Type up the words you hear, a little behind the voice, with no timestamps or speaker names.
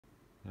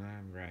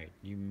Right,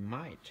 you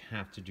might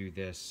have to do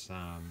this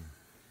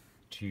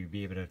to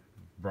be able to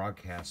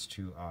broadcast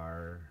to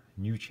our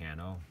new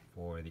channel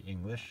for the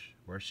English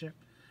worship,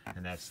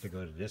 and that's to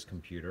go to this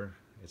computer.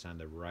 It's on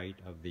the right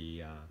of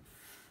the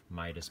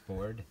Midas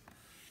board,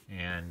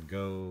 and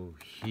go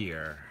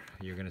here.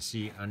 You're going to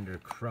see under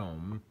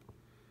Chrome,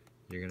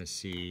 you're going to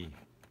see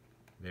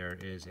there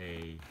is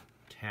a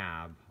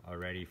tab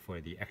already for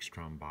the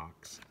Extron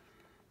box.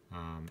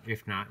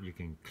 If not, you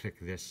can click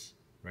this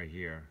right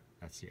here.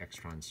 That's the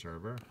Extron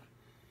server,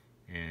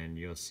 and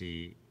you'll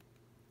see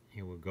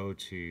it will go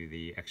to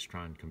the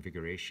Extron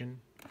configuration,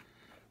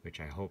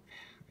 which I hope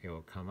it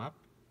will come up.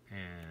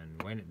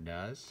 And when it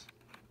does,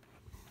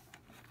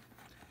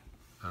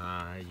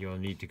 you'll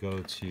need to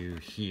go to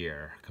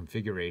here,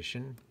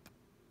 configuration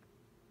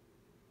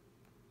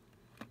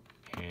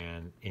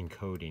and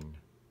encoding.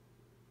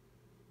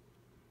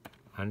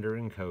 Under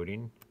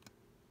encoding,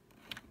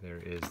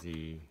 there is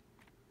the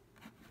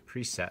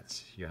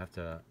presets. You have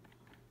to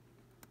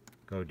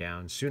go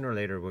down. Sooner or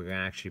later, we're going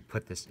to actually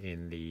put this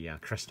in the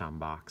Creston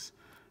box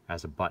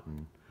as a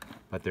button.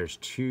 But there's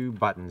two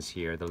buttons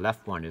here. The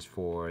left one is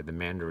for the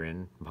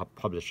Mandarin,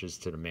 publishes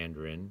to the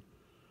Mandarin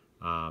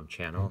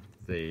channel.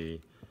 The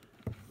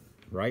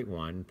right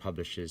one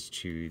publishes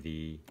to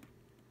the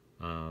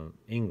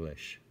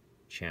English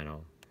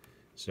channel.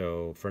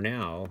 So for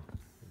now,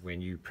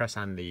 when you press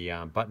on the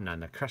button on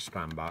the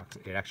Creston box,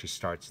 it actually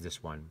starts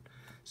this one.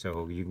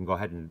 So you can go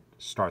ahead and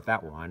start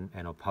that one,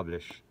 and it'll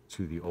publish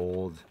to the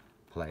old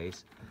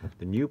place.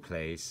 The new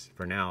place,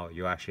 for now,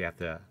 you actually have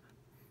to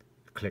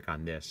click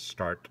on this,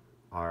 start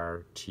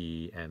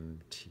RTMP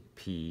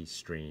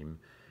stream,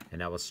 and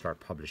that will start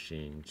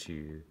publishing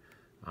to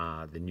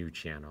the new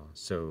channel.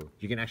 So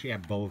you can actually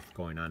have both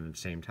going on at the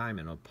same time,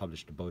 and it'll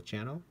publish to both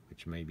channels,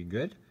 which may be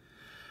good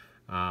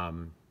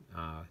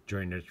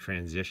during the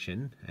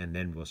transition, and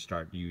then we'll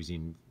start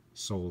using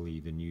solely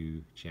the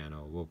new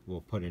channel.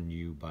 We'll put a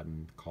new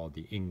button called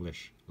the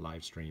English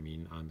live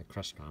streaming on the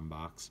Creston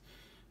box,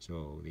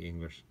 so the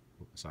English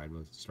side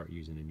will start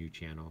using a new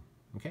channel.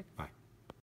 Okay, bye.